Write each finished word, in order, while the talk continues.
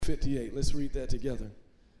58. Let's read that together.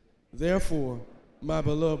 Therefore, my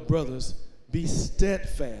beloved brothers, be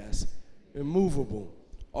steadfast, immovable,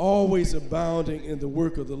 always abounding in the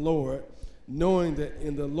work of the Lord, knowing that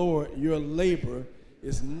in the Lord your labor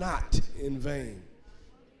is not in vain.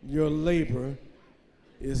 Your labor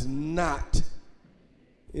is not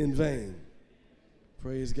in vain.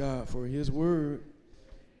 Praise God for his word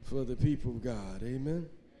for the people of God. Amen.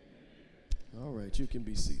 All right, you can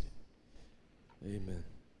be seated. Amen.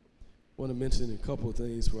 I want to mention a couple of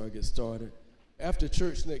things before I get started. After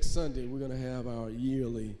church next Sunday, we're going to have our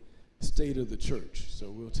yearly State of the Church. So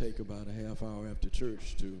we'll take about a half hour after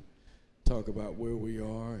church to talk about where we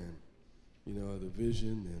are and, the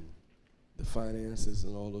vision and the finances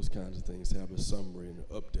and all those kinds of things, have a summary and an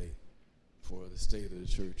update for the state of the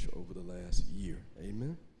church over the last year.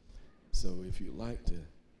 Amen? So if you'd like to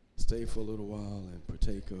stay for a little while and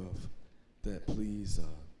partake of that, please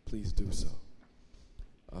do so.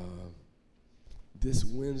 This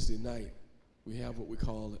Wednesday night, we have what we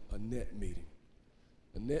call a net meeting.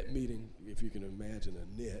 A net meeting, if you can imagine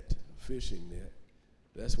a net, a fishing net,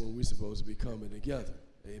 that's when we're supposed to be coming together,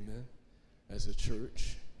 amen, as a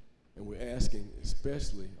church. And we're asking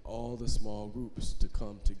especially all the small groups to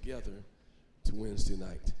come together to Wednesday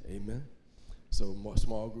night, amen. So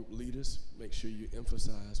small group leaders, make sure you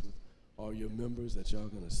emphasize with all your members that y'all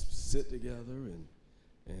going to sit together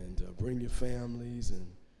and bring your families, and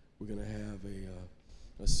we're going to have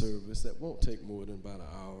a service that won't take more than about an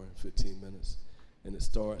hour and 15 minutes, and it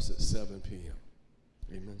starts at 7 p.m.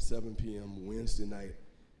 Amen. 7 p.m. Wednesday night.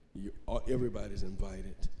 Everybody's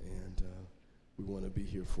invited, and we want to be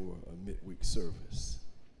here for a midweek service.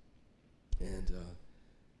 And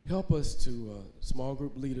help us to, small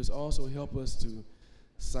group leaders, also help us to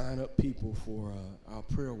sign up people for our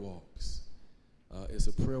prayer walks. It's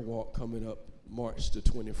a prayer walk coming up March the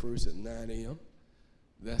 21st at 9 a.m.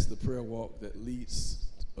 That's the prayer walk that leads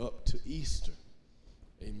up to Easter.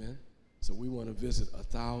 Amen. So we want to visit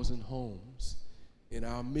 1,000 homes in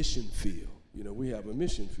our mission field. We have a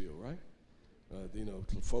mission field, right?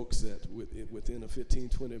 Folks that within a 15,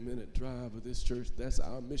 20-minute drive of this church, that's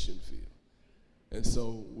our mission field. And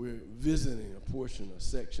so we're visiting a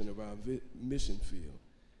section of our mission field.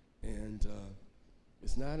 And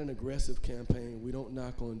it's not an aggressive campaign. We don't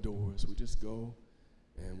knock on doors. We just go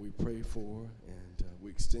and we pray for, and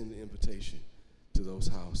we extend the invitation to those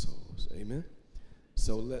households. Amen?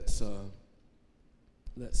 So let's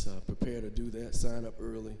prepare to do that. Sign up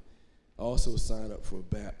early. Also sign up for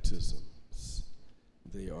baptisms.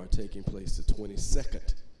 They are taking place the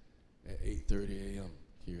 22nd at 8:30 a.m.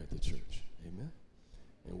 here at the church. Amen?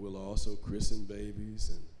 And we'll also christen babies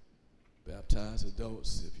and baptize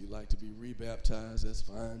adults. If you'd like to be rebaptized, that's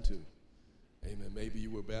fine too. Amen. Maybe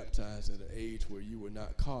you were baptized at an age where you were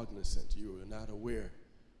not cognizant, you were not aware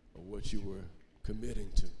of what you were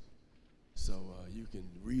committing to. So you can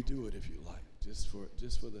redo it if you like, just for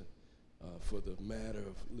the matter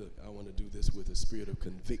of, look, I want to do this with a spirit of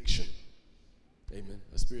conviction. Amen.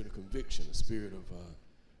 A spirit of conviction, a spirit of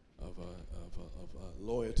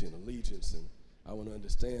loyalty and allegiance, and I want to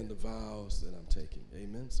understand the vows that I'm taking.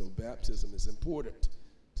 Amen. So baptism is important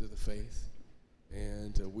to the faith.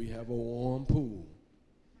 And we have a warm pool.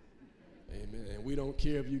 Amen. And we don't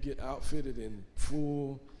care if you get outfitted in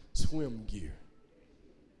full swim gear.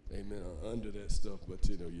 Amen. Under that stuff. But,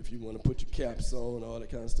 if you want to put your caps on, all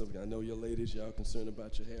that kind of stuff. I know your ladies, y'all concerned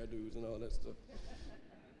about your hairdos and all that stuff.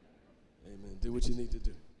 Amen. Do what you need to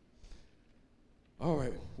do. All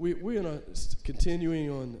right. We're continuing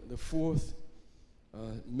on the fourth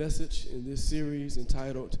message in this series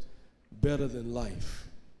entitled Better Than Life.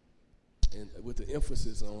 And with the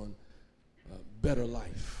emphasis on better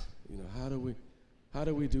life. How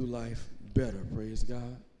do we do life better? Praise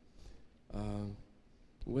God.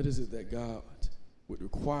 What is it that God would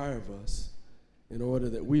require of us in order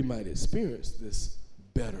that we might experience this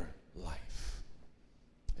better life?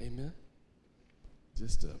 Amen.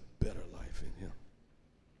 Just a better life in Him.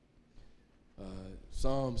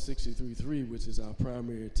 Psalm 63:3, which is our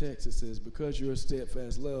primary text, it says, "Because your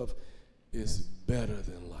steadfast love is better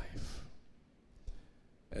than life."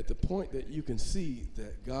 At the point that you can see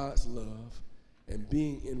that God's love and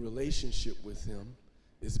being in relationship with Him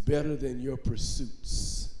is better than your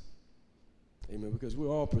pursuits. Amen. Because we're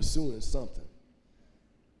all pursuing something.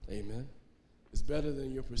 Amen. It's better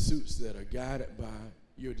than your pursuits that are guided by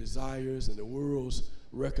your desires and the world's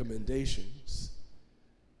recommendations.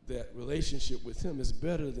 That relationship with Him is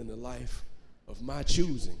better than the life of my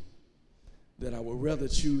choosing. That I would rather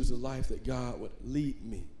choose the life that God would lead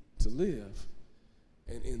me to live.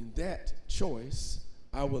 And in that choice,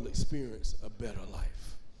 I will experience a better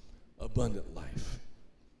life, abundant life.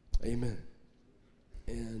 Amen.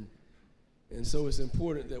 And so it's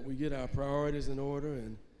important that we get our priorities in order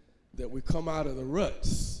and that we come out of the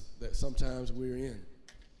ruts that sometimes we're in.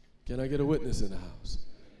 Can I get a witness in the house?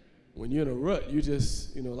 When you're in a rut, you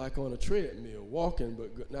just, like on a treadmill, walking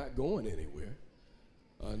but not going anywhere,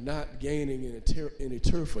 not gaining any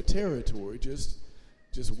turf or territory, just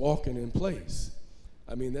walking in place.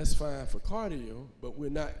 I mean, that's fine for cardio, but we're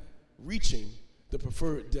not reaching the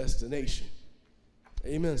preferred destination.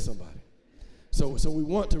 Amen, somebody. So we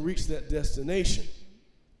want to reach that destination,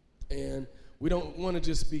 and we don't want to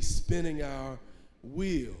just be spinning our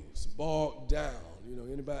wheels, bogged down.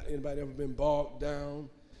 Anybody ever been bogged down,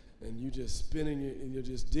 and you're just spinning and you're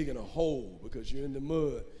just digging a hole because you're in the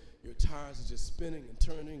mud. Your tires are just spinning and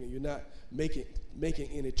turning, and you're not making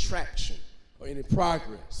any traction or any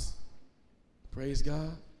progress. Praise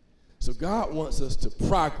God. So God wants us to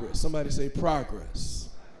progress. Somebody say progress.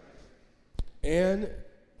 And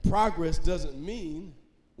progress doesn't mean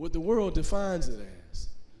what the world defines it as.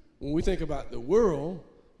 When we think about the world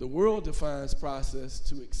defines process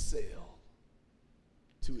to excel,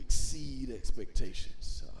 to exceed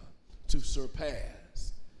expectations, to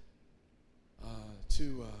surpass,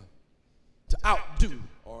 to outdo,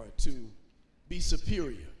 or to be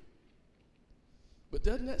superior. But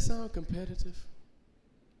doesn't that sound competitive?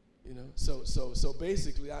 So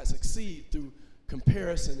basically I succeed through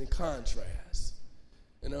comparison and contrast.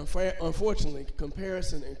 And unfortunately,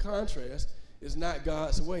 comparison and contrast is not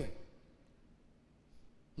God's way.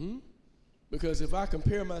 Because if I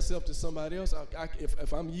compare myself to somebody else,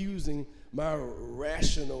 if I'm using my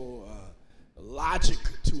rational logic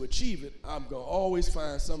to achieve it, I'm going to always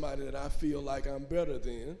find somebody that I feel like I'm better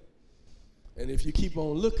than. And if you keep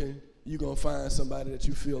on looking, you're going to find somebody that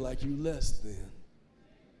you feel like you less than.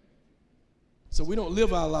 So we don't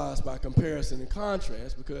live our lives by comparison and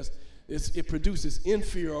contrast, because it produces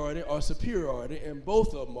inferiority or superiority, and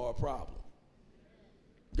both of them are a problem.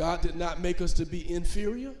 God did not make us to be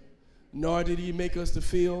inferior, nor did he make us to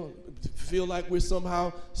feel like we're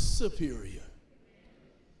somehow superior.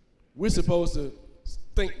 We're supposed to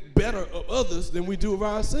think better of others than we do of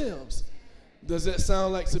ourselves. Does that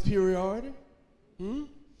sound like superiority?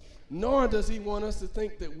 Nor does he want us to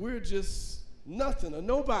think that we're just nothing or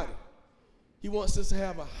nobody. He wants us to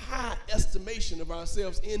have a high estimation of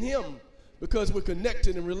ourselves in him, because we're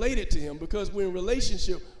connected and related to him, because we're in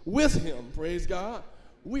relationship with him. Praise God.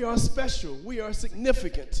 We are special. We are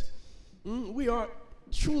significant. We are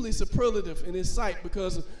truly superlative in his sight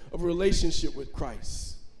because of a relationship with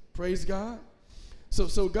Christ. Praise God.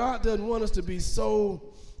 So God doesn't want us to be so,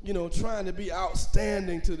 trying to be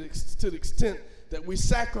outstanding to the extent that we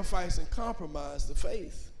sacrifice and compromise the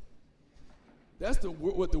faith. That's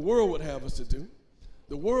what the world would have us to do.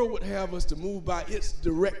 The world would have us to move by its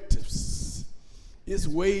directives, its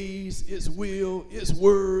ways, its will, its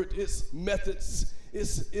word, its methods,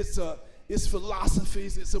 its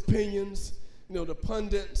philosophies, its opinions. The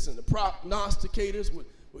pundits and the prognosticators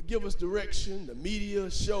would give us direction. The media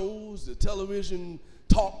shows, the television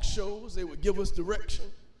talk shows, they would give us direction.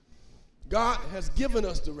 God has given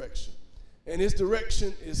us direction, and his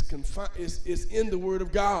direction is in the Word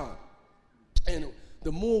of God. And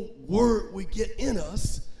the more word we get in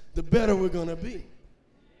us, the better we're going to be.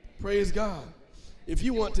 Praise God. If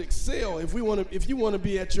you want to excel, if you want to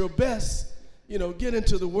be at your best, get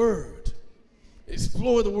into the Word.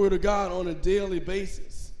 Explore the Word of God on a daily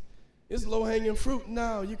basis. It's low-hanging fruit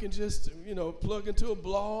now. You can just, plug into a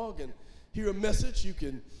blog and hear a message. You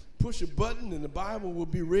can push a button and the Bible will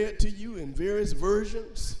be read to you in various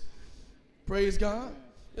versions. Praise God.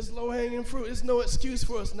 It's low-hanging fruit. It's no excuse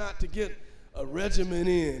for us not to get a regimen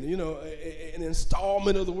in, an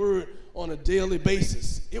installment of the Word on a daily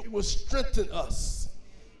basis. It will strengthen us.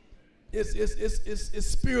 It's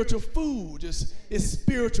spiritual food. It's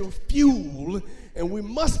spiritual fuel, and we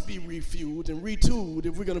must be refueled and retooled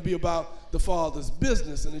if we're going to be about the Father's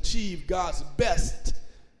business and achieve God's best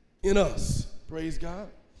in us. Praise God.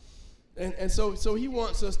 And so he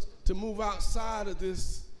wants us to move outside of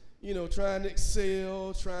this, trying to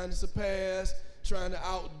excel, trying to surpass, trying to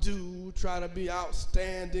outdo, try to be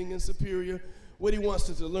outstanding and superior. What he wants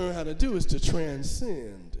us to learn how to do is to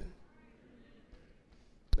transcend.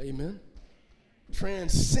 Amen.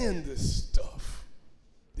 Transcend this stuff,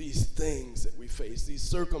 these things that we face, these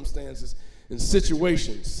circumstances and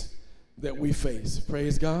situations that we face.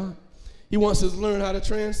 Praise God. He wants us to learn how to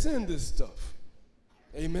transcend this stuff.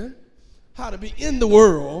 Amen. How to be in the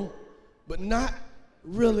world, but not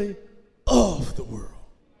really of the world.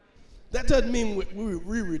 That doesn't mean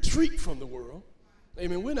we retreat from the world.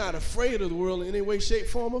 Amen. We're not afraid of the world in any way, shape,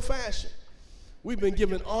 form, or fashion. We've been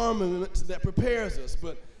given armament that prepares us,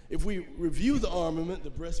 but if we review the armament, the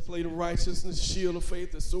breastplate of righteousness, shield of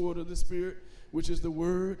faith, the sword of the Spirit, which is the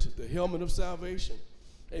word, the helmet of salvation.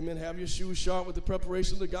 Amen. Have your shoes sharp with the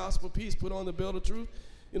preparation of the gospel of peace. Put on the belt of truth.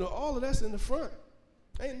 You know, all of that's in the front.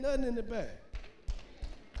 Ain't nothing in the back.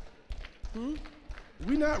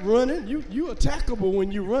 We're not running. You attackable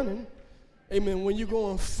when you're running. Amen. When you're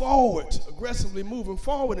going forward, aggressively moving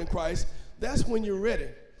forward in Christ, that's when you're ready.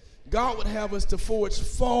 God would have us to forge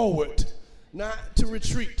forward, not to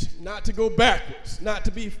retreat, not to go backwards, not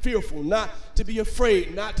to be fearful, not to be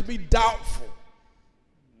afraid, not to be doubtful.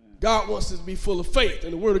 God wants us to be full of faith.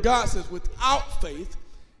 And the word of God says, without faith,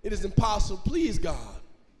 it is impossible to please God.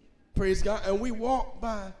 Praise God. And we walk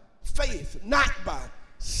by faith, not by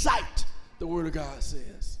sight, the word of God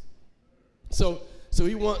says. So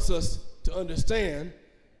he wants us to understand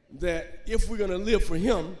that if we're going to live for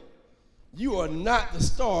him, you are not the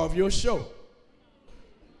star of your show.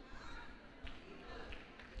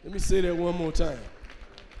 Let me say that one more time.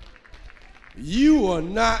 You are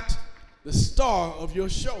not the star of your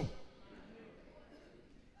show.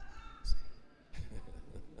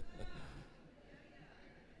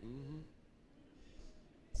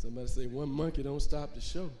 Somebody say one monkey don't stop the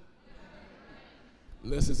show.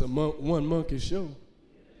 Unless it's a one monkey show.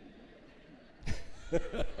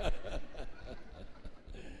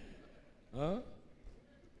 Huh?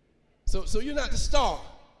 So you're not the star.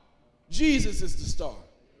 Jesus is the star.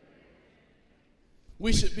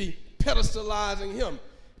 We should be pedestalizing him.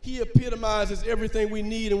 He epitomizes everything we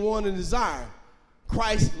need and want and desire.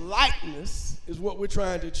 Christ's likeness is what we're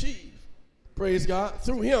trying to achieve. Praise God.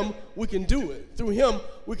 Through him, we can do it. Through him,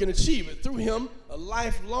 we can achieve it. Through him, a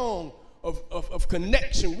lifelong of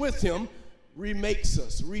connection with him remakes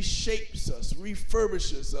us, reshapes us,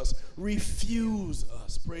 refurbishes us, refuels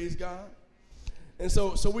us. Praise God. And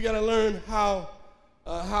so we got to learn how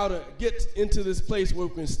to get into this place where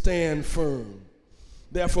we can stand firm.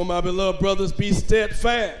 Therefore, my beloved brothers, be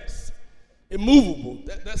steadfast, immovable.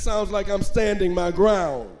 That sounds like I'm standing my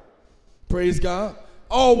ground. Praise God.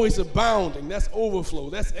 Always abounding. That's overflow.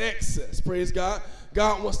 That's excess. Praise God.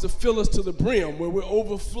 God wants to fill us to the brim where we're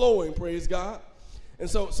overflowing. Praise God. And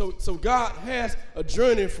so God has a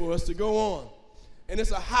journey for us to go on. And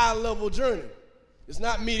it's a high-level journey. It's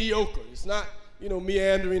not mediocre. It's not,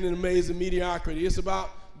 meandering in amazing mediocrity. It's about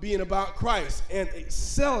being about Christ and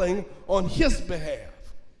excelling on his behalf.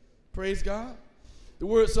 Praise God. The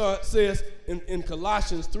word says in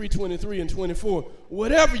Colossians 3:23 and 24,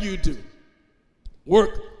 whatever you do,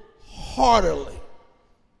 work heartily.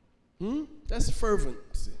 That's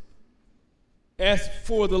fervency. As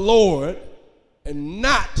for the Lord and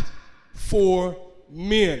not for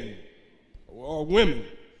men or women,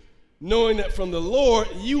 knowing that from the Lord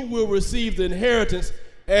you will receive the inheritance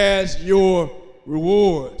as your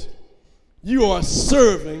reward. You are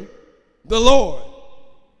serving the Lord.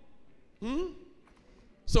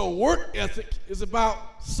 So work ethic is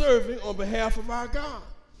about serving on behalf of our God.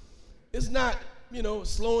 It's not,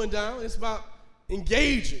 slowing down. It's about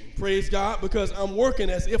engaging, praise God, because I'm working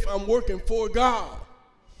as if I'm working for God.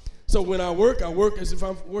 So when I work as if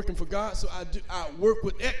I'm working for God. So I work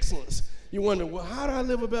with excellence. You wonder, well, how do I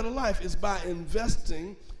live a better life? It's by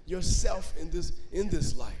investing yourself in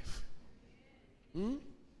this life.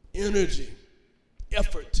 Energy,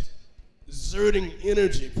 effort, exerting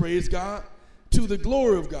energy, praise God, to the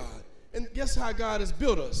glory of God. And guess how God has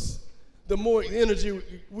built us? The more energy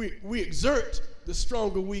we exert, the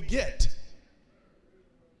stronger we get.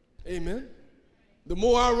 Amen. The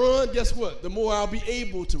more I run, guess what? The more I'll be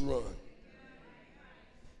able to run.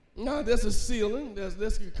 Now, there's a ceiling.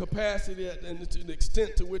 There's a capacity and to the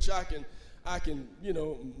extent to which I can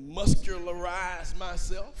muscularize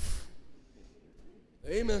myself.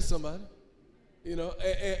 Amen, somebody. But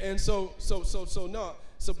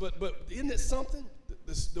isn't it something?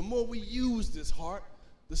 The more we use this heart,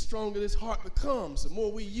 the stronger this heart becomes. The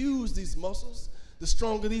more we use these muscles, the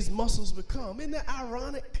stronger these muscles become. Isn't that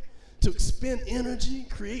ironic? To expend energy,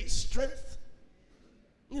 create strength.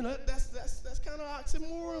 That's kind of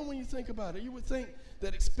oxymoron when you think about it. You would think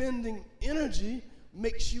that expending energy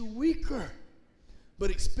makes you weaker, but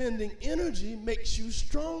expending energy makes you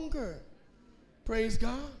stronger. Praise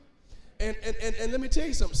God. And let me tell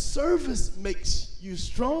you something. Service makes you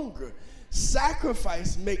stronger.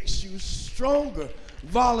 Sacrifice makes you stronger.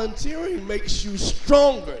 Volunteering makes you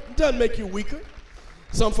stronger. It doesn't make you weaker.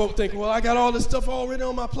 Some folk think, well, I got all this stuff already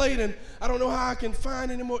on my plate and I don't know how I can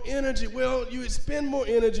find any more energy. Well, you expend more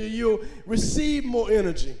energy, you'll receive more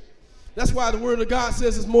energy. That's why the word of God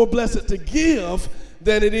says it's more blessed to give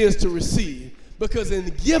than it is to receive. Because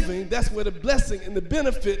in giving, that's where the blessing and the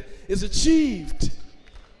benefit is achieved.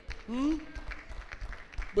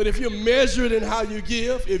 But if you're measured in how you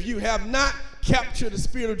give, if you have not captured the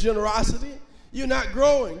spirit of generosity, you're not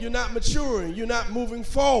growing, you're not maturing, you're not moving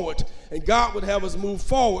forward. And God would have us move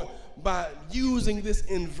forward by using this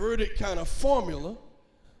inverted kind of formula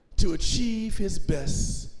to achieve his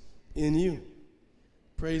best in you.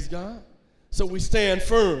 Praise God. So we stand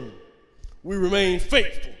firm, we remain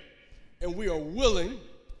faithful, and we are willing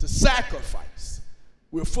to sacrifice.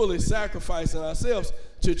 We're fully sacrificing ourselves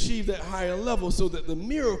to achieve that higher level so that the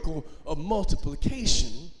miracle of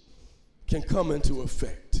multiplication can come into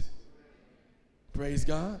effect. Praise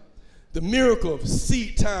God. The miracle of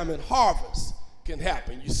seed time and harvest can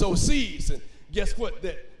happen. You sow seeds, and guess what?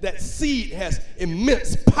 That seed has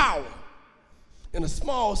immense power. And a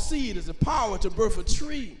small seed is a power to birth a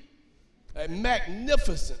tree, a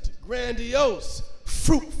magnificent, grandiose,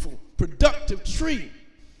 fruitful, productive tree.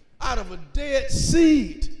 Out of a dead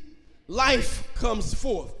seed, life comes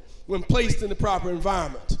forth when placed in the proper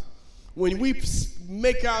environment. When we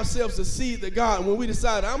make ourselves a seed to God, when we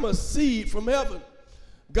decide I'm a seed from heaven,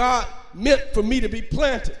 God meant for me to be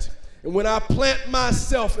planted. And when I plant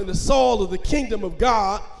myself in the soil of the kingdom of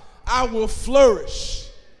God, I will flourish.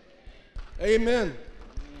 Amen.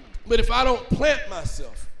 But if I don't plant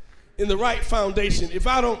myself in the right foundation, if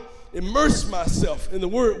I don't immerse myself in the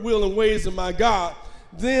word, will, and ways of my God,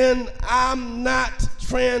 then I'm not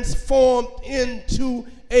transformed into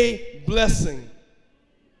a blessing.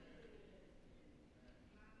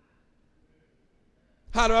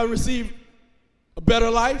 How do I receive a better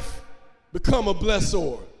life? Become a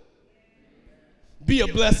blessor. Be a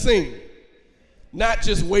blessing, not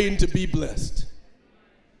just waiting to be blessed.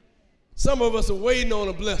 Some of us are waiting on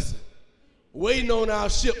a blessing, waiting on our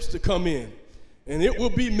ships to come in, and it will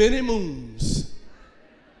be many moons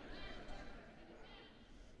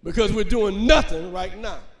because we're doing nothing right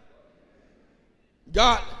now.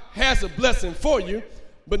 God has a blessing for you,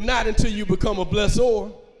 but not until you become a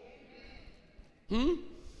blessor.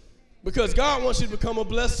 Because God wants you to become a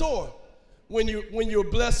blessor. When you're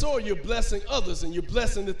a blessor, you're blessing others, and you're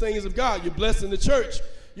blessing the things of God. You're blessing the church.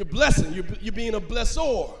 You're blessing. You're being a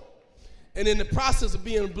blessor. And in the process of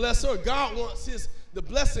being a blessor, God wants the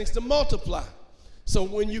blessings to multiply. So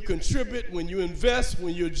when you contribute, when you invest,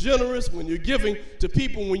 when you're generous, when you're giving to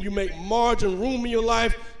people, when you make margin room in your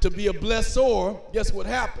life to be a blessor, guess what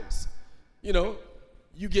happens?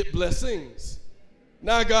 You get blessings.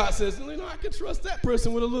 Now God says, I can trust that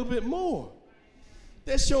person with a little bit more.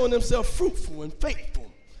 They're showing themselves fruitful and faithful,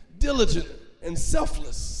 diligent and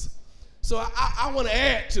selfless. So I want to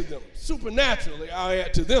add to them. Supernaturally, I'll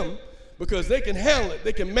add to them because they can handle it.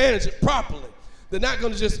 They can manage it properly. They're not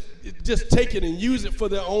going to just take it and use it for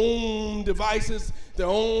their own devices, their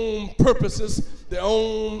own purposes, their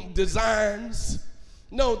own designs.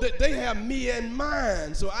 No, they have me in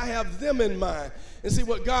mind, so I have them in mind. And see,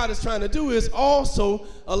 what God is trying to do is also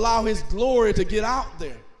allow his glory to get out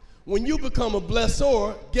there. When you become a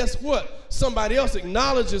blessor, guess what? Somebody else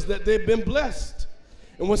acknowledges that they've been blessed.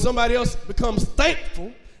 And when somebody else becomes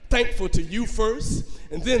thankful to you first,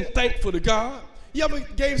 and then thankful to God. You ever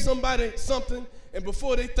gave somebody something, and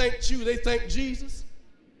before they thanked you, they thanked Jesus?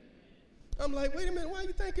 I'm like, wait a minute, why are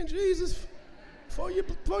you thanking Jesus before you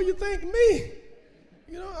thank me?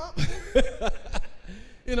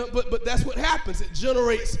 But that's what happens. It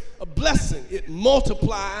generates a blessing. It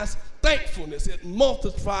multiplies thankfulness. It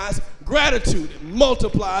multiplies gratitude. It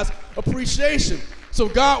multiplies appreciation. So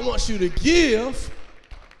God wants you to give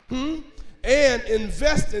and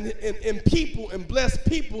invest in people and bless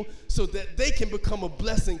people so that they can become a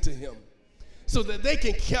blessing to him. So that they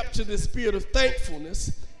can capture the spirit of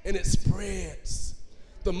thankfulness and it spreads.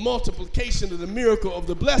 The multiplication of the miracle of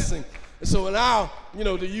the blessing. And so now,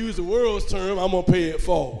 to use the world's term, I'm going to pay it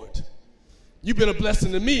forward. You've been a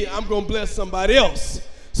blessing to me. I'm going to bless somebody else.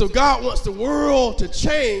 So God wants the world to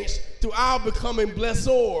change through our becoming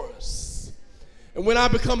blessors. And when I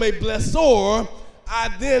become a blessor,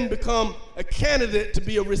 I then become a candidate to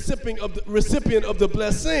be a recipient of the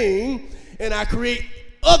blessing, and I create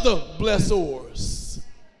other blessors.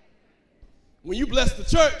 When you bless the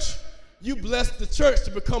church, you bless the church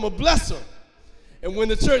to become a blesser. And when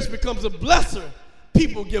the church becomes a blesser,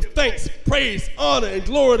 people give thanks, praise, honor, and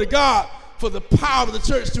glory to God for the power of the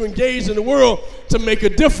church to engage in the world to make a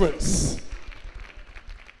difference.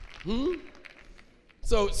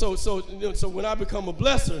 So when I become a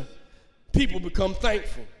blesser, people become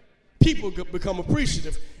thankful. People become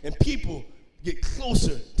appreciative, and people get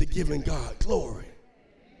closer to giving God glory.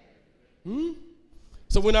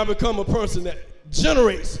 So when I become a person that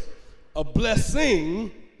generates a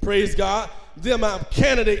blessing, praise God, then I'm a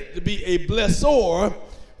candidate to be a blessor,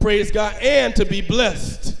 praise God, and to be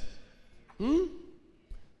blessed.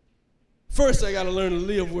 First, I got to learn to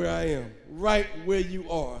live where I am. Right where you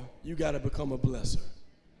are, you got to become a blesser.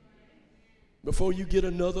 Before you get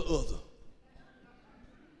another other.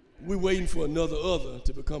 We're waiting for another other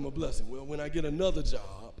to become a blessing. Well, when I get another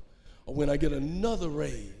job, or when I get another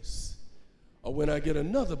raise, or when I get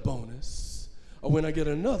another bonus, or when I get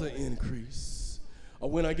another increase, or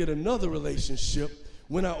when I get another relationship,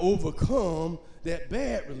 when I overcome that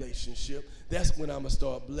bad relationship, that's when I'm going to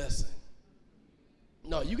start blessing.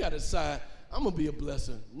 No, you got to decide, I'm going to be a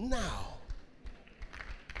blesser now.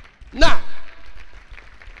 Now.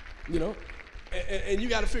 You know, and you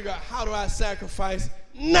got to figure out, how do I sacrifice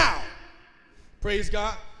now? Praise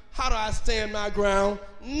God. How do I stand my ground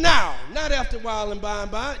now? Not after a while and by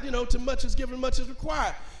and by. You know, to much is given, much is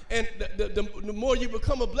required. And the more you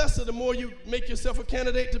become a blesser, the more you make yourself a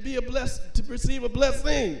candidate to be a to receive a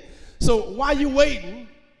blessing. So why are you waiting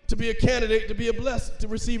to be a candidate to be a to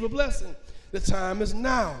receive a blessing? The time is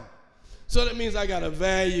now. So that means I got to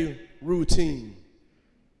value routine.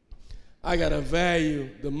 I got to value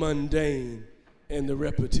the mundane and the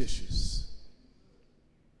repetitious.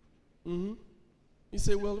 You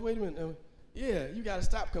say, well, wait a minute. Yeah, you got to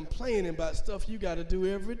stop complaining about stuff you got to do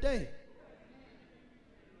every day.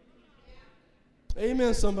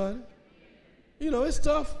 Amen, somebody. You know, it's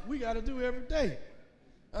stuff we got to do every day.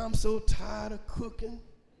 I'm so tired of cooking.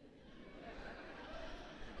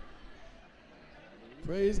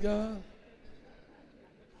 Praise God.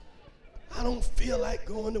 I don't feel like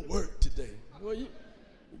going to work today. Well, you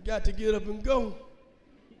got to get up and go.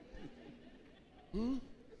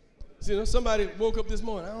 See, you know, somebody woke up this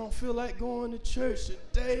morning, I don't feel like going to church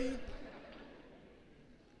today.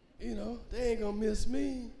 You know, they ain't going to miss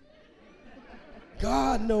me.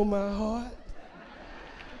 God know my heart.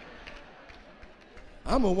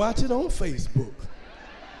 I'm going to watch it on Facebook.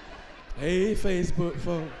 Hey, Facebook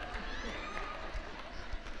folks.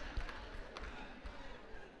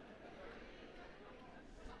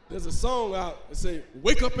 There's a song out that say,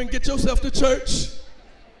 wake up and get yourself to church.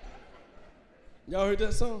 Y'all heard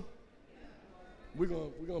that song? We're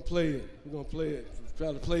gonna play it. We're going to play it.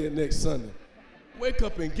 Try to play it next Sunday. Wake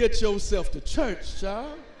up and get yourself to church,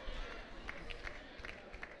 child.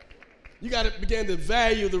 You got to begin to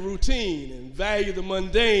value the routine and value the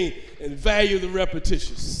mundane and value the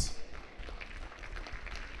repetitious.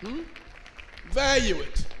 Value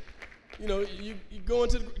it. You know, you go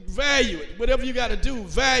into value it. Whatever you got to do,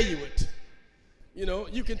 value it. You know,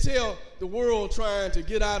 you can tell the world trying to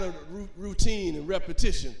get out of routine and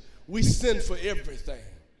repetition. We send for everything.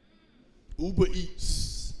 Uber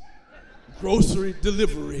Eats, grocery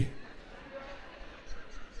delivery.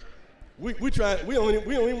 We don't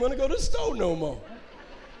even want to go to the store no more.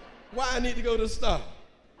 Why I need to go to the store?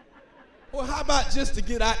 Well, how about just to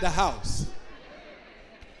get out the house?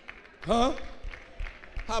 Huh?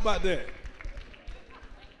 How about that?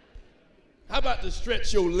 How about to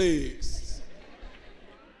stretch your legs?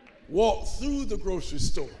 Walk through the grocery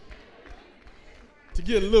store to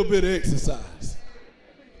get a little bit of exercise.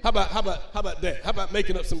 How about that? How about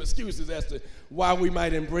making up some excuses as to why we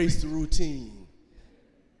might embrace the routine,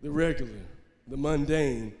 the regular, the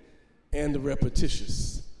mundane, and the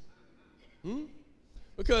repetitious?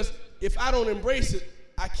 Because if I don't embrace it,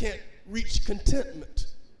 I can't reach contentment.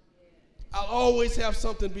 I'll always have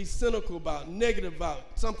something to be cynical about, negative about,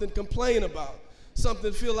 something to complain about, something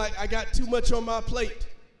to feel like I got too much on my plate.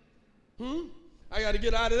 I got to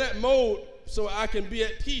get out of that mode so I can be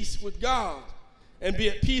at peace with God and be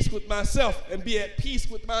at peace with myself and be at peace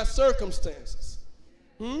with my circumstances.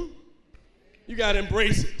 You got to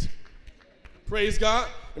embrace it. Praise God.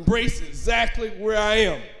 Embrace exactly where I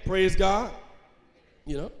am. Praise God.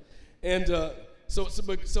 You know, and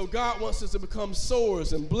so God wants us to become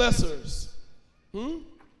sowers and blessers,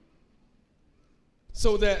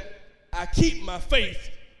 so that I keep my faith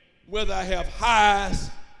whether I have highs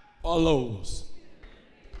or lows.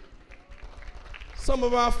 Some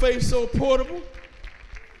of our faith so portable,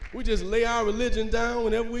 we just lay our religion down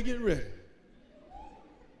whenever we get ready.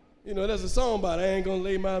 You know, there's a song about I ain't gonna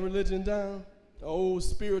lay my religion down, old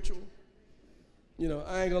spiritual. You know,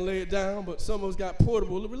 I ain't gonna lay it down, but some of us got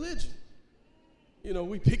portable religion. You know,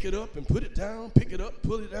 we pick it up and put it down, pick it up,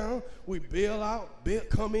 pull it down. We bail out,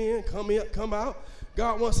 come in, come out.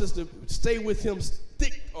 God wants us to stay with him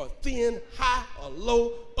thick or thin, high or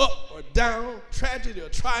low, up or down, tragedy or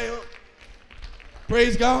triumph.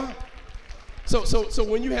 Praise God. So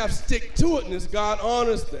when you have stick-to-itness, God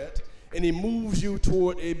honors that, and he moves you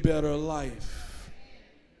toward a better life.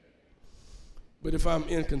 But if I'm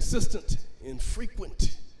inconsistent,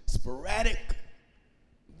 infrequent, sporadic,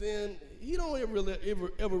 then he don't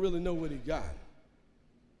ever really know what he got.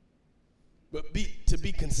 But to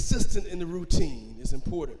be consistent in the routine is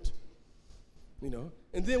important, you know.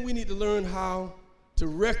 And then we need to learn how to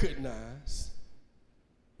recognize,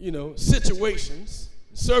 you know, situations,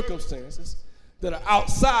 circumstances that are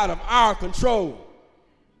outside of our control.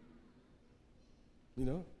 You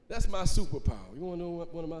know, that's my superpower. You want to know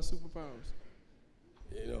what one of my superpowers?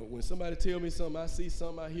 You know, when somebody tell me something, I see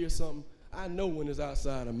something, I hear something, I know when it's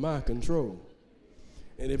outside of my control.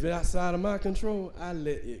 And if it's outside of my control, I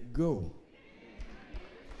let it go.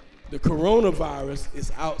 The coronavirus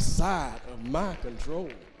is outside of my control.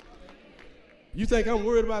 You think I'm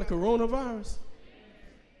worried about the coronavirus?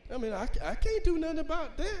 I mean, I can't do nothing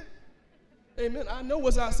about that. Amen. I know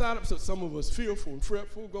what's outside of, so some of us fearful and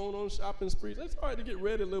fretful, going on shopping sprees. It's all right to get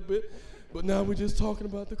ready a little bit, but now we're just talking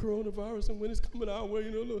about the coronavirus and when it's coming our way.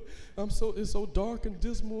 You know, look, it's so dark and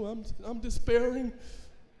dismal. I'm despairing.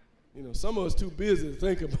 You know, some of us too busy to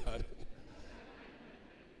think about it.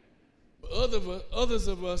 But others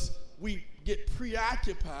of us, we get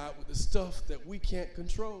preoccupied with the stuff that we can't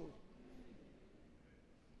control.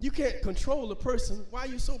 You can't control a person. Why are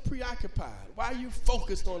you so preoccupied? Why are you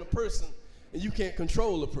focused on a person and you can't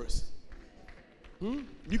control a person?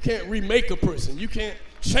 You can't remake a person. You can't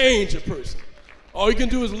change a person. All you can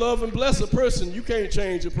do is love and bless a person. You can't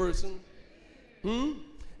change a person.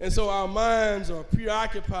 And so our minds are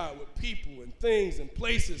preoccupied with people and things and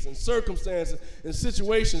places and circumstances and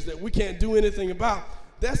situations that we can't do anything about.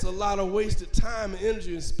 That's a lot of wasted time and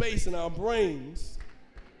energy and space in our brains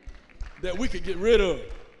that we could get rid of.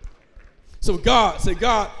 So God,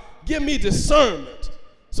 give me discernment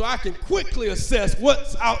so I can quickly assess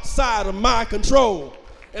what's outside of my control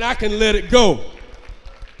and I can let it go.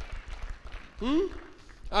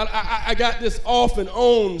 I got this off and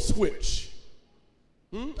on switch.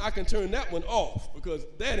 I can turn that one off because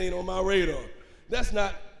that ain't on my radar. That's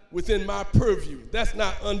not within my purview. That's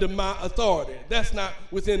not under my authority. That's not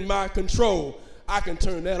within my control. I can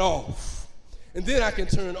turn that off. And then I can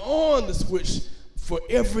turn on the switch for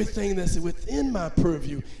everything that's within my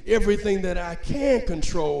purview, everything that I can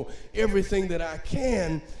control, everything that I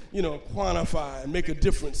can, you know, quantify and make a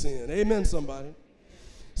difference in. Amen, somebody?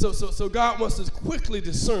 So God wants us to quickly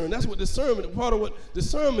discern. That's what discernment, part of what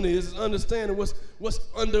discernment is understanding what's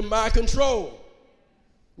under my control.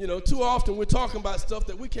 You know, too often we're talking about stuff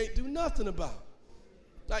that we can't do nothing about.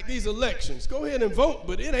 Like these elections. Go ahead and vote,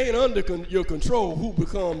 but it ain't under your control who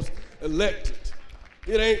becomes elected.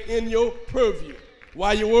 It ain't in your purview.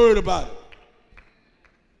 Why you worried about it?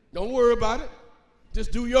 Don't worry about it.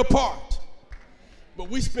 Just do your part. But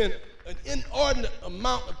we spend an inordinate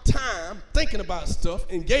amount of time thinking about stuff,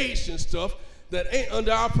 engaged in stuff that ain't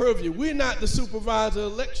under our purview. We're not the supervisor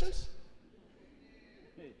of elections.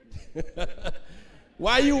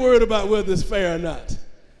 Why are you worried about whether it's fair or not?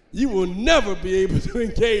 You will never be able to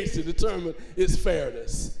engage to determine its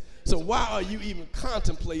fairness. So why are you even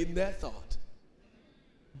contemplating that thought?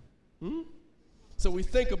 So we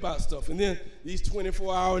think about stuff, and then these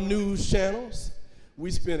 24-hour news channels,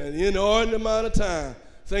 we spend an inordinate amount of time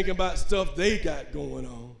thinking about stuff they got going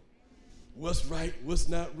on. What's right, what's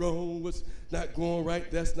not wrong, what's not going right,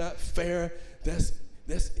 that's not fair, that's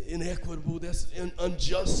inequitable, that's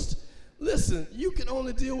unjust. Listen, you can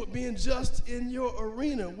only deal with being just in your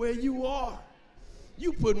arena where you are.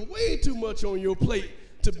 You putting way too much on your plate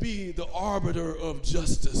to be the arbiter of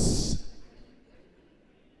justice.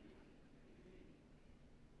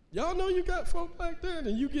 Y'all know you got folk like that,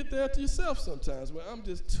 and you get that to yourself sometimes. Well, I'm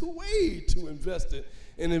just way too invested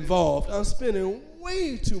and involved. I'm spending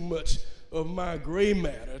way too much of my gray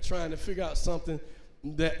matter trying to figure out something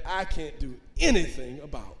that I can't do anything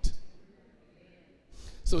about.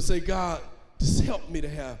 So say, God, just help me to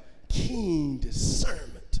have keen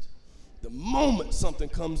discernment. The moment something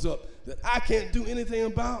comes up that I can't do anything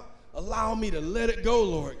about, allow me to let it go,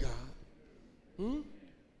 Lord God.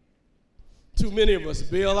 Too many of us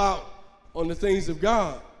bail out on the things of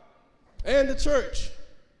God and the church.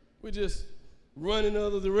 We just run in the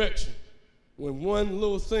other direction when one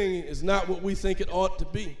little thing is not what we think it ought to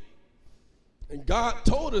be. And God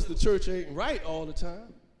told us the church ain't right all the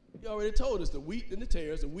time. He already told us the wheat and the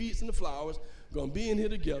tares, the weeds and the flowers are going to be in here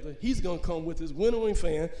together. He's going to come with his winnowing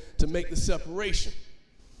fan to make the separation.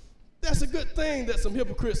 That's a good thing that some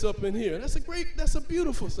hypocrites up in here. That's a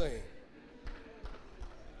beautiful thing.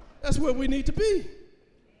 That's where we need to be.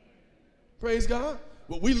 Praise God.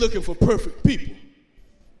 But we looking for perfect people.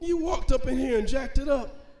 You walked up in here and jacked it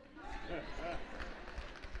up.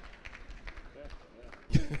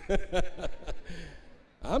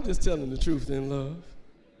 I'm just telling the truth in love.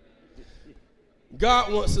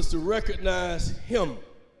 God wants us to recognize him,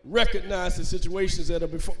 recognize the situations that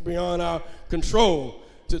are beyond our control,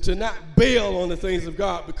 to not bail on the things of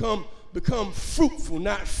God. Become fruitful,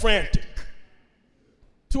 not frantic.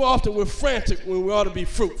 Too often we're frantic when we ought to be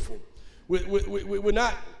fruitful. We're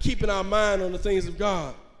not keeping our mind on the things of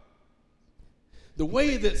God. The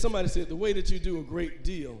way that somebody said, the way that you do a great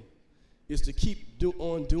deal is to keep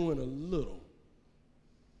on doing a little.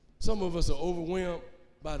 Some of us are overwhelmed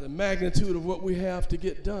by the magnitude of what we have to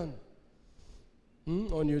get done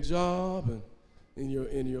on your job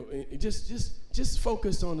and just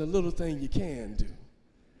focus on the little thing you can do,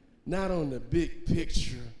 not on the big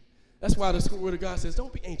picture. That's why the Word of God says,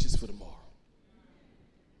 don't be anxious for tomorrow.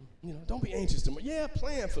 Don't be anxious tomorrow. Yeah,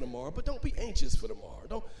 plan for tomorrow, but don't be anxious for tomorrow.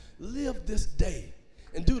 Don't live this day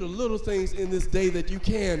and do the little things in this day that you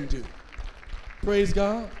can do. Praise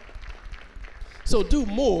God. So do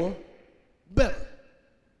more better.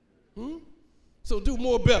 So do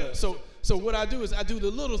more better. So what I do is I do the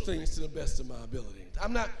little things to the best of my ability.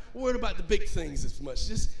 I'm not worried about the big things as much.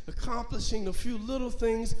 Just accomplishing a few little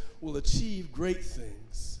things will achieve great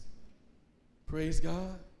things. Praise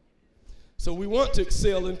God. So we want to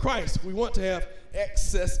excel in Christ. We want to have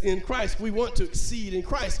excess in Christ. We want to exceed in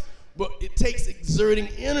Christ. But it takes exerting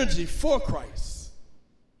energy for Christ.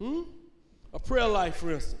 A prayer life,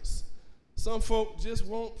 for instance. Some folk just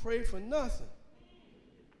won't pray for nothing.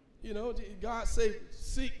 God say,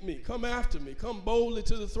 seek me, come after me, come boldly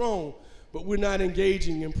to the throne, but we're not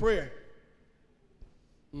engaging in prayer.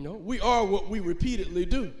 We are what we repeatedly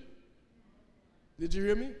do. Did you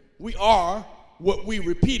hear me? We are what we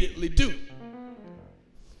repeatedly do.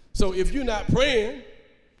 So if you're not praying,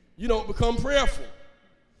 you don't become prayerful.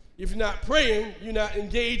 If you're not praying, you're not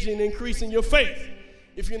engaging in increasing your faith.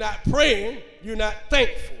 If you're not praying, you're not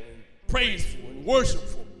thankful and praiseful and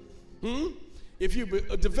worshipful. If you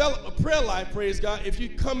develop a prayer life, praise God, if you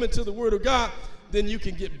come into the Word of God, then you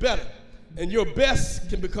can get better. And your best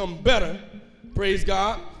can become better, praise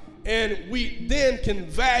God. And we then can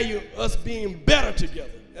value us being better together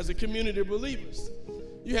as a community of believers.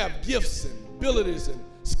 You have gifts and abilities and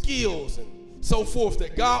skills and so forth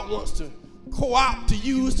that God wants to co-opt to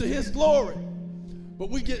use to His glory. But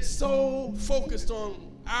we get so focused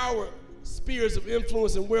on our spheres of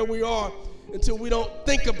influence and where we are until we don't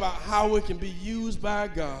think about how it can be used by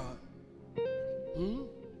God.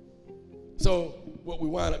 So what we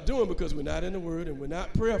wind up doing, because we're not in the Word and we're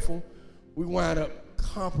not prayerful, we wind up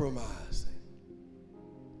compromising.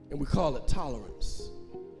 And we call it tolerance.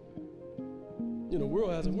 The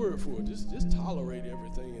world has a word for it. Just tolerate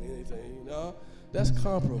everything and anything. That's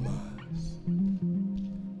compromise.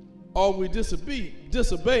 Or we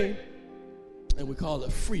disobey, and we call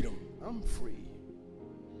it freedom. I'm free.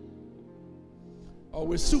 Or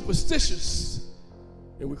we're superstitious,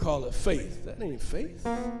 and we call it faith. That ain't faith.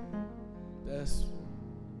 That's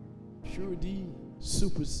pure D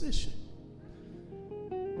superstition.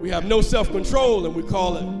 We have no self-control, and we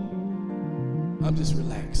call it, I'm just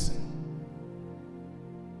relaxing.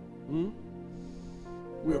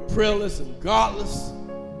 We're prayerless and godless,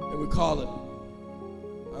 and we call it,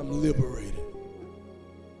 I'm liberated.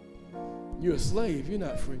 You're a slave, you're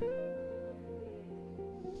not free.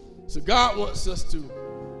 So God wants us to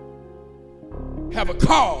have a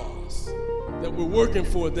cause that we're working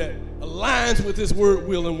for that aligns with His word,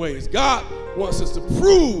 will, and ways. God wants us to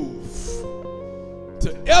prove,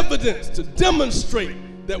 to evidence, to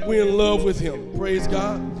demonstrate that we're in love with Him. Praise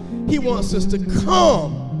God. He wants us to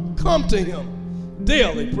come to Him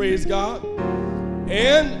daily, praise God,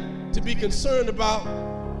 and to be concerned about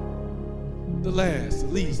the last, the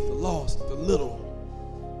least, the lost, the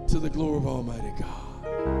little, to the glory of Almighty God.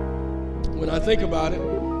 When I think about it,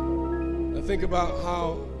 I think about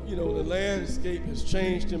how, the landscape has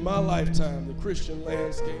changed in my lifetime, the Christian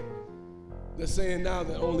landscape. They're saying now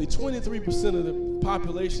that only 23% of the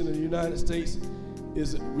population of the United States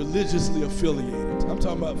is religiously affiliated. I'm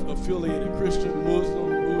talking about affiliated Christian, Muslim,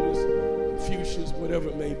 Buddhist, Confucius, whatever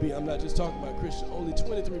it may be. I'm not just talking about Christian, only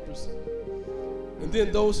 23%. And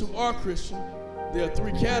then those who are Christian, there are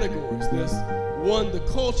three categories. There's one, the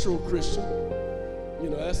cultural Christian.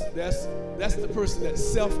 That's the person that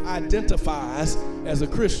self-identifies as a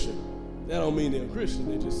Christian. That don't mean they're a Christian,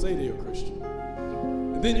 they just say they're a Christian.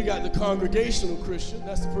 And then you got the congregational Christian.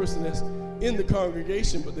 That's the person that's in the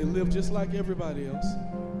congregation, but they live just like everybody else.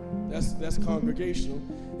 That's congregational.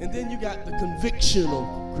 And then you got the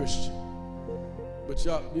convictional Christian. But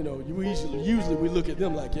y'all, usually we look at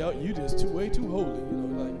them like, y'all, you just way too holy,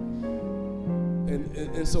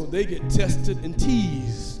 and so they get tested and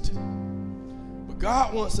teased. But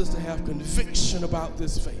God wants us to have conviction about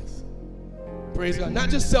this faith. Praise God. Not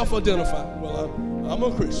just self-identify. Well, I'm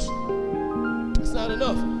a Christian. It's not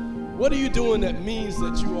enough. What are you doing that means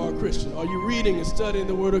that you are a Christian? Are you reading and studying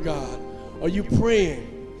the Word of God? Are you praying?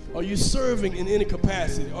 Are you serving in any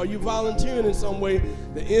capacity? Are you volunteering in some way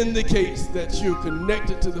that indicates that you're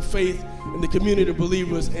connected to the faith and the community of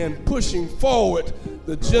believers and pushing forward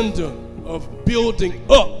the agenda of building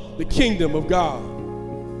up the kingdom of God?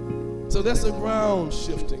 So that's a ground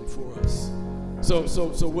shifting for us. So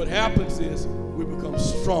what happens is we become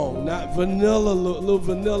strong, not vanilla, little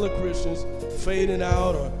vanilla Christians fading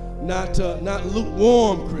out, or not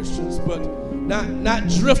lukewarm Christians, but not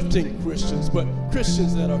drifting Christians, but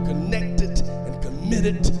Christians that are connected and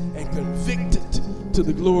committed and convicted to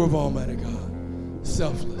the glory of Almighty God.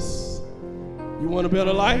 Selfless. You want a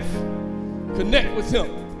better life? Connect with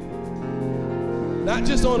Him. Not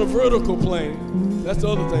just on a vertical plane. That's the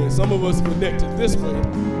other thing. Some of us connected this way,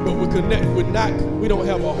 but we don't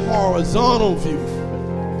have a horizontal view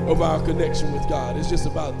of our connection with God. It's just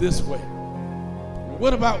about this way.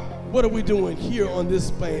 What are we doing here on this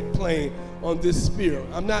plane, on this sphere?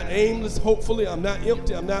 I'm not aimless, hopefully. I'm not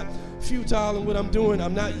empty. I'm not futile in what I'm doing.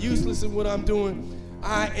 I'm not useless in what I'm doing.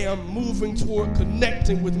 I am moving toward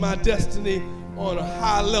connecting with my destiny on a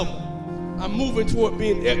high level. I'm moving toward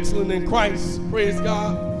being excellent in Christ. Praise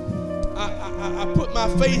God. I put my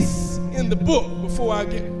face in the book before I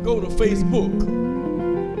go to Facebook.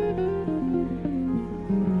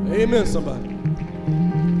 Amen, somebody.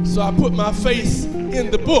 So I put my face in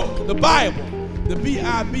the book, the Bible, the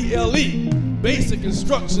Bible, basic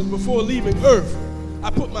instructions before leaving earth. I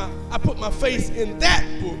put my face in that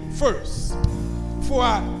book first before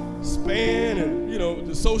I span and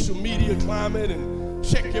the social media climate and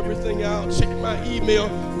check everything out, check my email.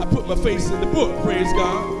 I put my face in the book. Praise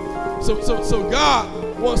God. So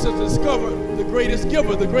God wants us to discover the greatest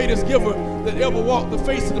giver that ever walked the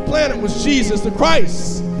face of the planet was Jesus the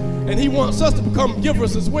Christ. And He wants us to become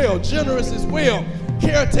givers as well, generous as well,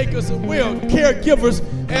 caretakers as well, caregivers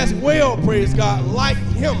as well, praise God, like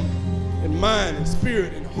Him in mind and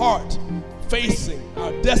spirit and heart, facing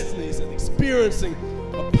our destinies and experiencing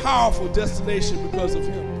a powerful destination because of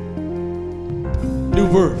Him. New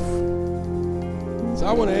birth. So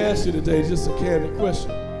I want to ask you today just a candid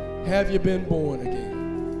question. Have you been born again?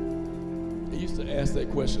 I used to ask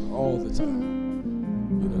that question all the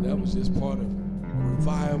time. That was just part of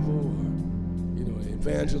revival or an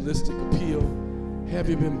evangelistic appeal. Have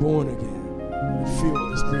you been born again and filled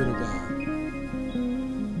with the Spirit of God?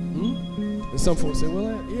 And some folks say,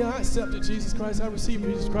 well, I accepted Jesus Christ, I received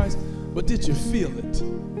Jesus Christ, but did you feel it?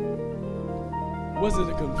 Was it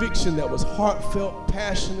a conviction that was heartfelt,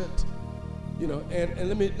 passionate? And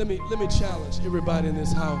let me challenge everybody in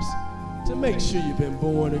this house to make sure you've been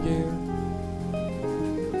born again.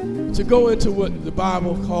 To go into what the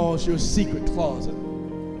Bible calls your secret closet.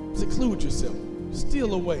 Seclude yourself,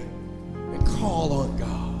 steal away, and call on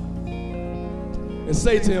God. And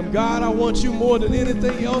say to Him, God, I want you more than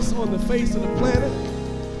anything else on the face of the planet.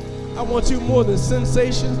 I want you more than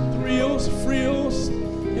sensations, thrills, frills.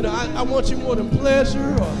 I want you more than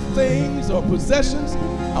pleasure or things or possessions.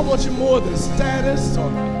 I want you more than status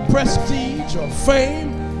or prestige or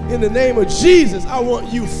fame. In the name of Jesus, I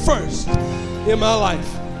want you first in my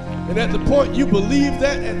life. And at the point you believe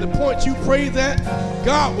that, at the point you pray that,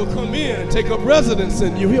 God will come in and take up residence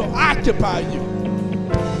in you. He'll occupy you.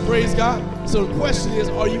 Praise God. So the question is,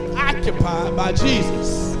 are you occupied by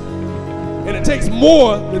Jesus? And it takes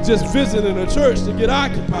more than just visiting a church to get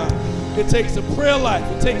occupied. It takes a prayer life.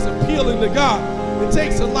 It takes appealing to God. It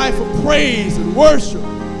takes a life of praise and worship.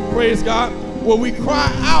 Praise God. Where we cry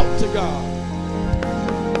out to God.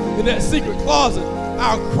 In that secret closet,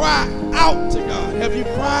 I'll cry out to God. Have you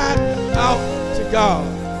cried out to God?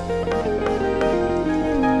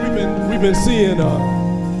 We've been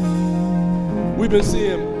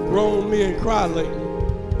seeing grown men cry lately.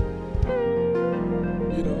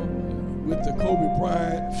 With the Kobe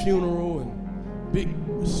Bryant funeral and big,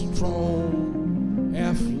 strong,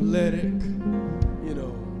 athletic,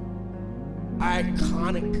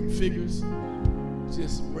 iconic figures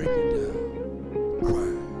just breaking down,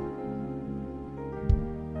 crying.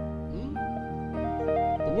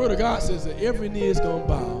 The Word of God says that every knee is going to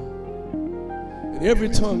bow and every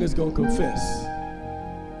tongue is going to confess.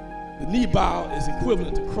 The knee bow is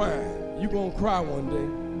equivalent to crying. You're going to cry one day.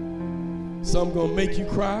 Some going to make you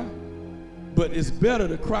cry, but it's better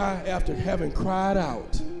to cry after having cried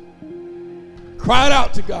out. Cried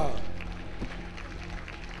out to God.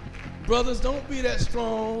 Brothers, don't be that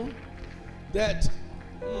strong, that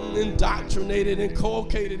indoctrinated,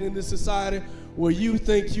 inculcated in this society where you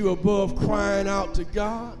think you're above crying out to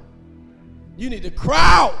God. You need to cry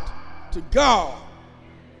out to God.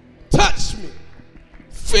 Touch me.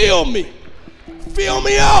 Feel me. Fill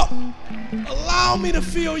me up. Allow me to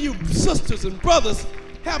feel you, sisters and brothers.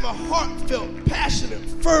 Have a heartfelt, passionate,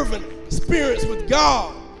 fervent experience with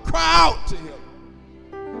God. Cry out to him.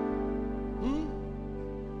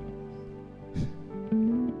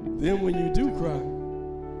 Then when you do cry,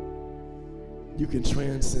 you can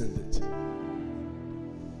transcend it.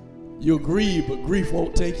 You'll grieve, but grief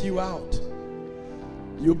won't take you out.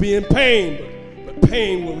 You'll be in pain, but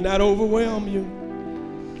pain will not overwhelm you.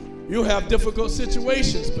 You'll have difficult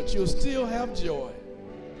situations, but you'll still have joy.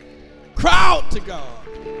 Cry out to God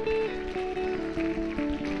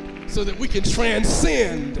so that we can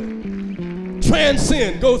transcend,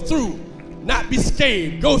 go through, not be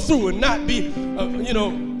scathed, go through and not be,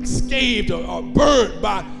 scathed or burnt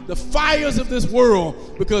by the fires of this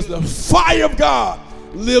world, because the fire of God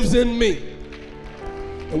lives in me.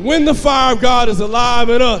 And when the fire of God is alive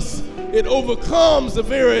in us, it overcomes the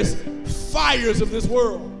various fires of this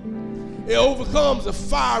world. It overcomes the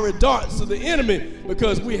fiery darts of the enemy,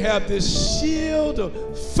 because we have this shield of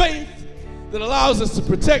faith that allows us to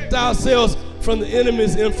protect ourselves from the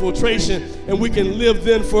enemy's infiltration, and we can live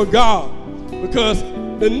then for God, because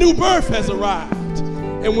the new birth has arrived.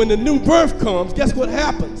 And when the new birth comes, guess what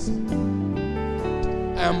happens?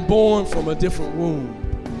 I'm born from a different womb.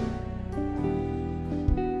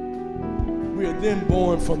 We are then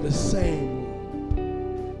born from the same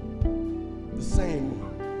womb. The same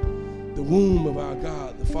womb. The womb of our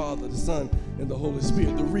God, the Father, the Son, and the Holy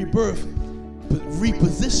Spirit. The rebirth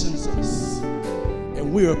repositions us.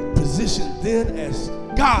 And we are positioned then as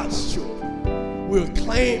God's children. We are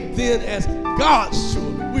claimed then as God's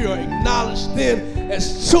children. We are acknowledged then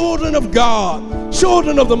as children of God,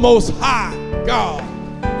 children of the Most High God.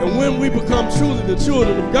 And when we become truly the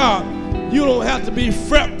children of God, you don't have to be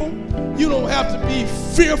fretful. You don't have to be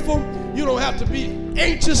fearful. You don't have to be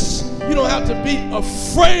anxious. You don't have to be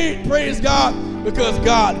afraid, praise God, because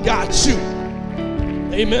God got you.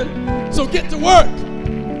 Amen. So get to work.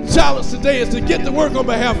 Challenge today is to get to work on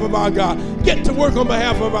behalf of our God. Get to work on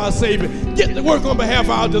behalf of our Savior. Get to work on behalf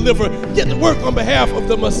of our deliverer. Get to work on behalf of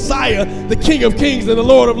the Messiah, the King of Kings and the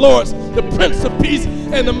Lord of Lords, the Prince of Peace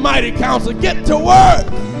and the mighty Counselor. Get to work.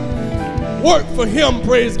 Work for him,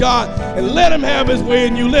 praise God, and let him have his way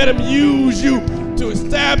in you. Let him use you to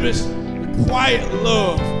establish the quiet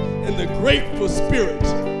love and the grateful spirit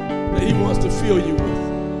that he wants to fill you with.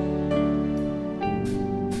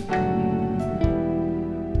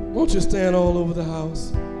 Won't you stand all over the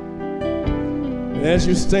house? And as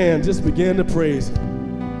you stand, just begin to praise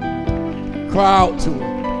him. Cry out to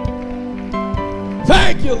him.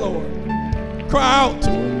 Thank you, Lord. Cry out to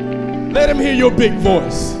him. Let him hear your big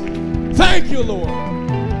voice. Thank you, Lord.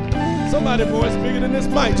 Somebody's voice bigger than this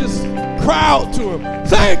mic. Just cry out to him.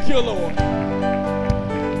 Thank you, Lord.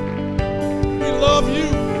 We love you.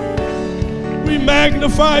 We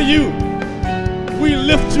magnify you. We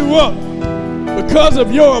lift you up because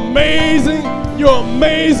of your amazing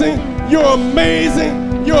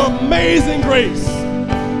grace.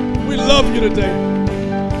 We love you today.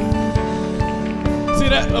 See,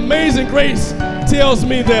 that amazing grace tells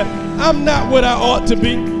me that I'm not what I ought to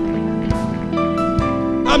be.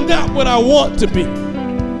 I'm not what I want to be.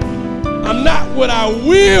 I'm not what I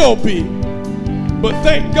will be. But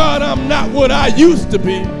thank God I'm not what I used to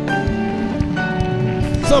be.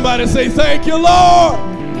 Somebody say, thank you, Lord.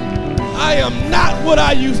 I am not what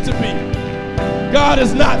I used to be. God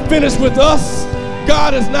is not finished with us.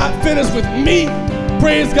 God is not finished with me.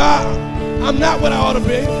 Praise God. I'm not what I ought to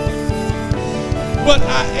be. But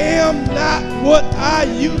I am not what I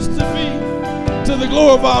used to be. To the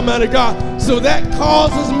glory of Almighty God. So that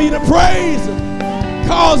causes me to praise him,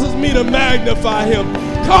 causes me to magnify him,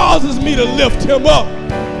 causes me to lift him up,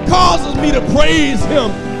 causes me to praise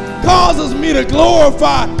him, causes me to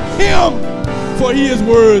glorify him, for he is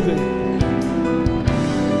worthy.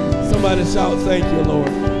 Somebody shout, thank you, Lord.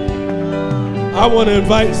 I want to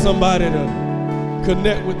invite somebody to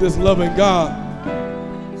connect with this loving God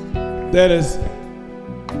that is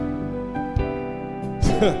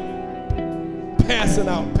passing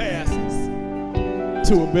out passes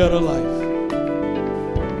to a better life.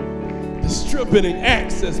 Distributing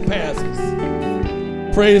access passes.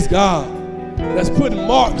 Praise God. That's putting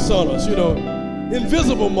marks on us,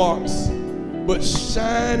 invisible marks, but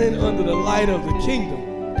shining under the light of the kingdom.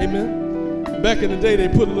 Amen. Back in the day, they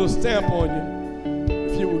put a little stamp on you.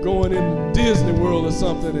 If you were going in Disney World or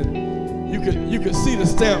something, and you could see the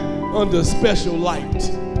stamp under a special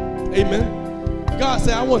light. Amen. God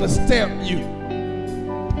said, I want to stamp you.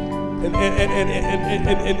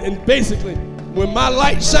 And basically, when my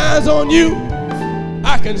light shines on you,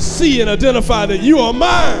 I can see and identify that you are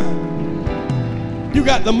mine. You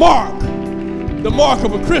got the mark. the mark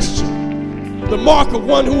of a Christian, the mark of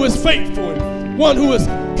one who is faithful, and one who is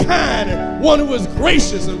kind, and one who is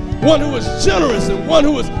gracious, and one who is generous, and one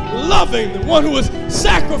who is loving, and one who is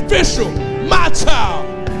sacrificial. My child,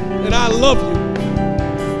 and I love you.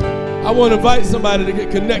 I want to invite somebody to get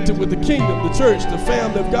connected with the kingdom, the church, the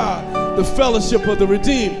family of God, the fellowship of the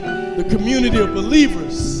redeemed, the community of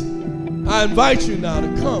believers. I invite you now to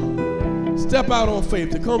come. Step out on faith,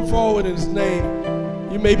 to come forward in His name.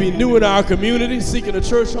 You may be new in our community, seeking a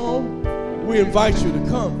church home. We invite you to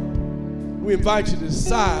come. We invite you to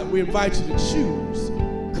decide. We invite you to choose.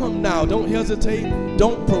 Come now. Don't hesitate.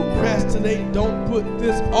 Don't procrastinate. Don't put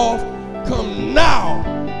this off. Come now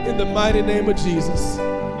in the mighty name of Jesus.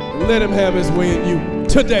 Let Him have His way in you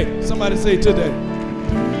today. Somebody say today.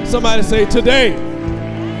 Somebody say today.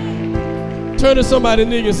 Turn to somebody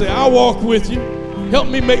near you and say, I'll walk with you. Help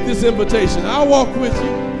me make this invitation. I'll walk with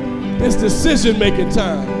you. It's decision-making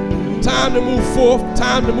time. Time to move forth.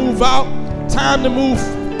 Time to move out. Time to move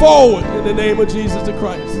forward in the name of Jesus the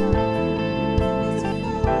Christ.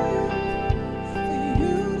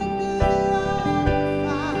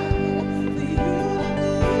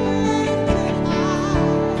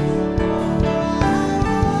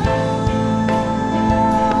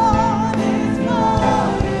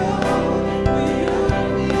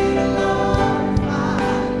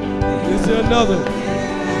 Another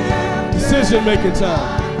decision-making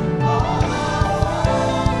time.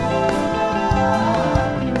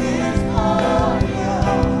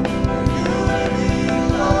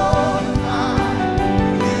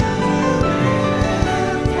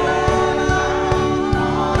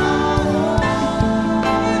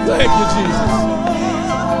 Thank you, Jesus.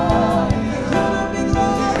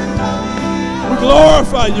 We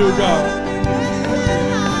glorify you, God.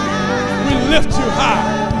 We lift you high.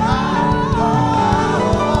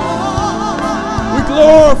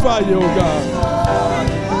 Glorify you, oh God.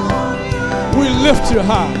 We lift you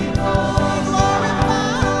high.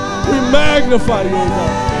 We magnify you, oh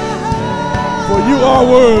God. For you are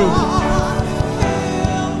worthy.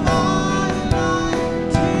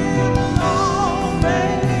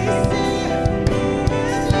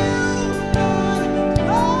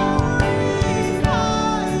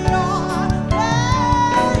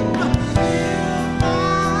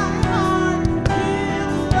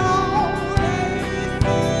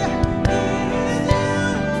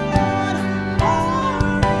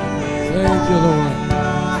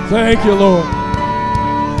 Thank you, Lord.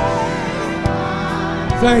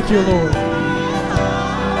 Thank you, Lord.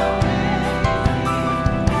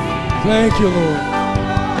 Thank you, Lord.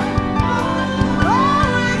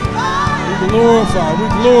 We glorify, we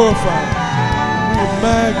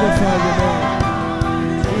magnify your name.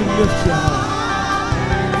 We lift you high.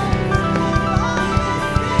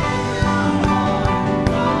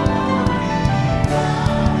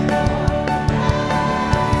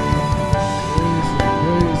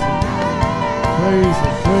 Praise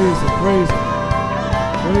Him, praise Him, praise Him.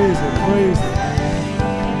 Praise Him, praise Him.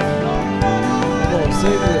 Come on,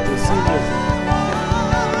 say it.